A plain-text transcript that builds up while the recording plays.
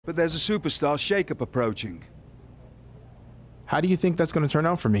but there's a superstar shakeup approaching. How do you think that's going to turn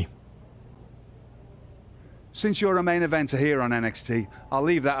out for me? Since you're a main eventer here on NXT, I'll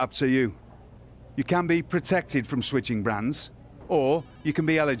leave that up to you. You can be protected from switching brands, or you can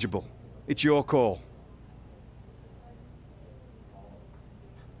be eligible. It's your call.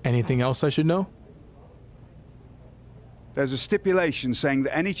 Anything else I should know? There's a stipulation saying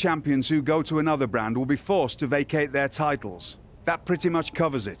that any champions who go to another brand will be forced to vacate their titles. That pretty much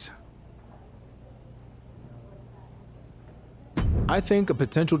covers it. I think a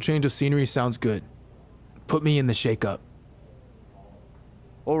potential change of scenery sounds good. Put me in the shakeup.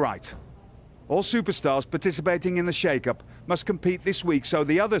 All right. All superstars participating in the shakeup must compete this week so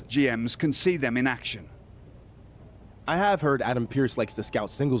the other GMs can see them in action. I have heard Adam Pearce likes to scout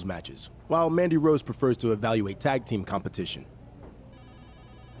singles matches, while Mandy Rose prefers to evaluate tag team competition.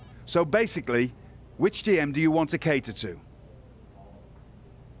 So basically, which GM do you want to cater to?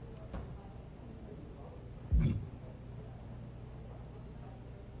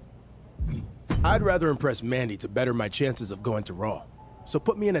 I'd rather impress Mandy to better my chances of going to Raw, so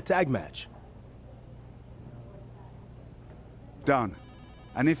put me in a tag match. Done.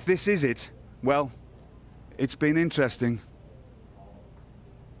 And if this is it, well, it's been interesting.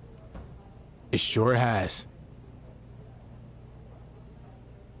 It sure has.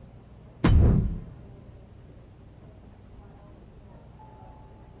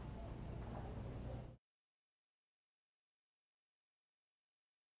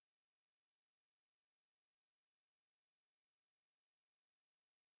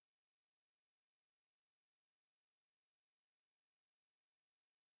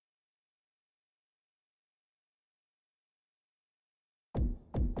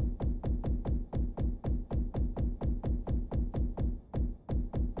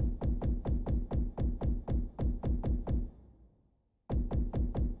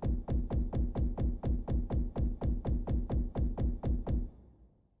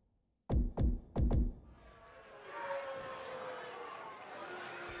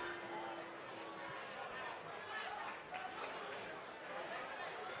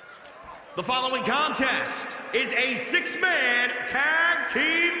 The following contest is a six-man tag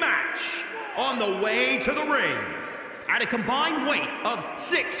team match on the way to the ring at a combined weight of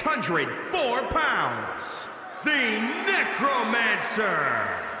 604 pounds. The Necromancer,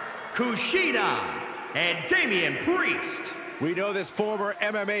 Kushida, and Damien Priest. We know this former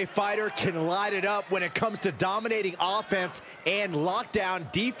MMA fighter can light it up when it comes to dominating offense and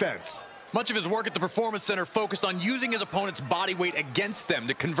lockdown defense. Much of his work at the Performance Center focused on using his opponent's body weight against them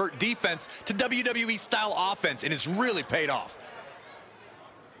to convert defense to WWE-style offense, and it's really paid off.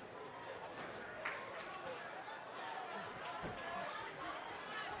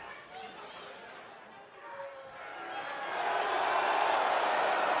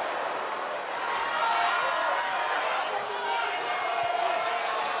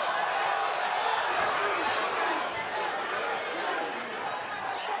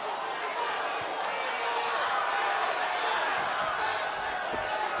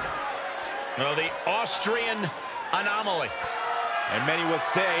 Well, the Austrian anomaly. And many would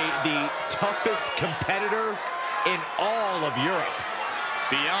say the toughest competitor in all of Europe.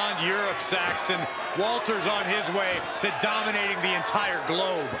 Beyond Europe, Saxton, Walter's on his way to dominating the entire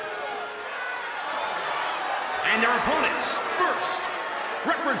globe. And their opponents, first,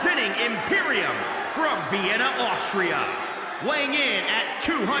 representing Imperium from Vienna, Austria, weighing in at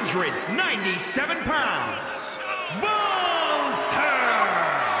 297 pounds, Walter!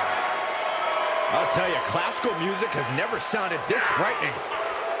 I'll tell you, classical music has never sounded this frightening.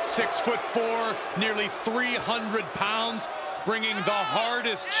 6'4", nearly 300 pounds, bringing the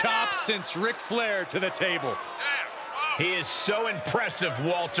hardest chops since Ric Flair to the table. He is so impressive,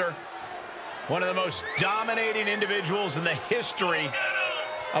 Walter. One of the most dominating individuals in the history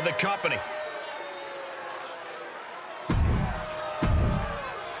of the company.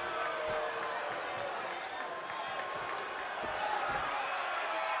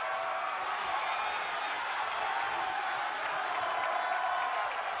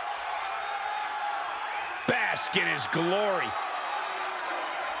 Bask in his glory.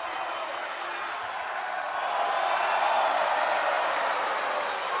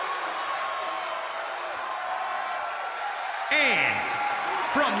 And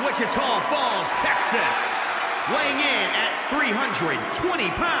from Wichita Falls, Texas, weighing in at 320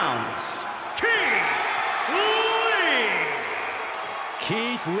 pounds,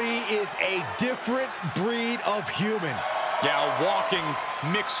 Keith Lee is a different breed of human. Yeah, a walking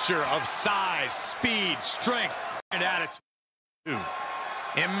mixture of size, speed, strength, and attitude.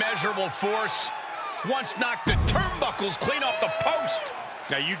 Immeasurable force. Once knocked the turnbuckles clean off the post.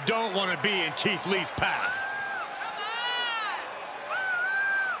 Now, you don't want to be in Keith Lee's path.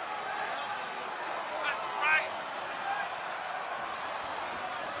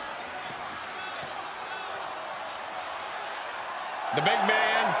 The big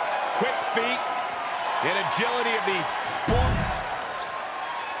man, quick feet, and agility of the form.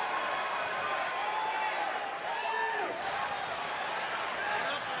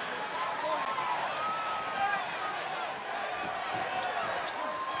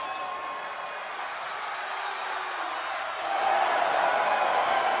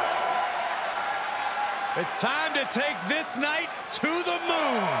 It's time to take this night to the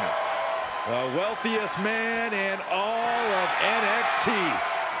moon. The wealthiest man in all of NXT.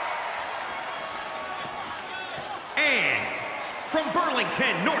 And from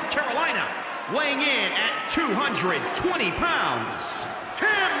Burlington, North Carolina, weighing in at 220 pounds,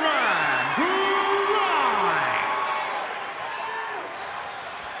 Cameron Grimes.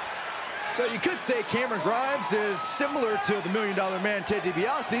 So you could say Cameron Grimes is similar to the $1 Million Man Ted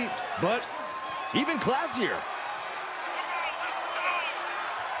DiBiase, but even classier.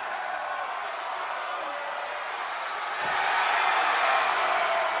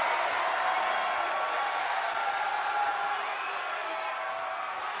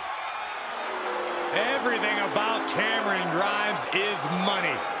 Everything about Cameron Grimes is money.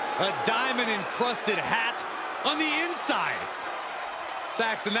 A diamond-encrusted hat on the inside.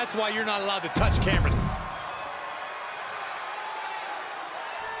 Saxton, that's why you're not allowed to touch Cameron.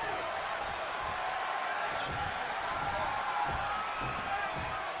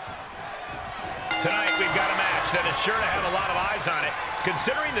 Tonight, we've got a match that is sure to have a lot of eyes on it,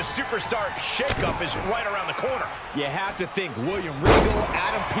 considering the superstar shakeup is right around the corner. You have to think William Regal,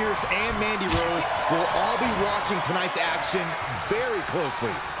 Adam Pearce, and Mandy Rose will all be watching tonight's action very closely.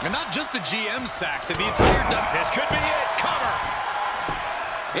 And not just the GM, Saxton, the entire... This could be it. Cover.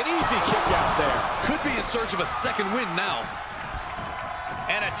 An easy kick out there. Could be in search of a second win now.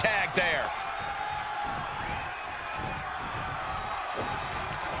 And a tag there.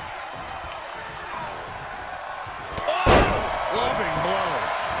 Loving blow.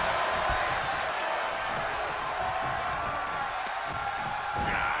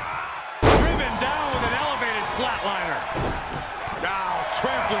 Driven down with an elevated flatliner. Now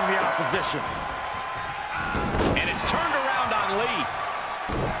trampling the opposition. And it's turned around on Lee.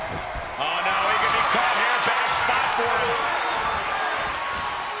 Oh, no, he could be caught here. Bad spot for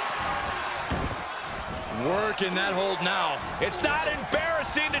him. Working that hold now. It's not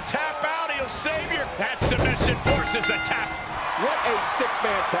embarrassing to tap out. He'll save your... That submission forces the tap. What a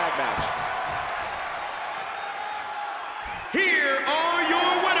six-man tag match. Here are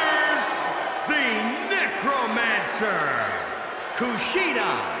your winners, the Necromancer,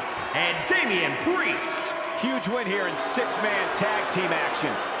 Kushida, and Damien Priest. Huge win here in six-man tag team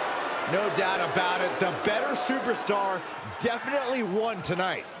action. No doubt about it, the better superstar definitely won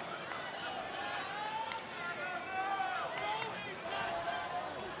tonight.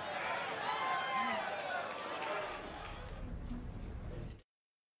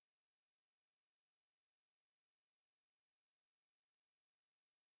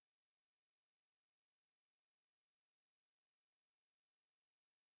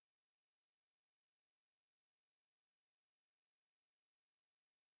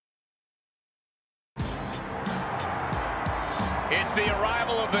 It's the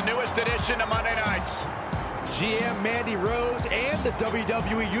arrival of the newest edition of Monday Nights. GM Mandy Rose and the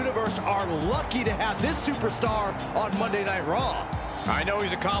WWE Universe are lucky to have this superstar on Monday Night Raw. I know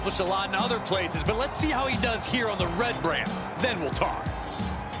he's accomplished a lot in other places, but let's see how he does here on the red brand. Then we'll talk.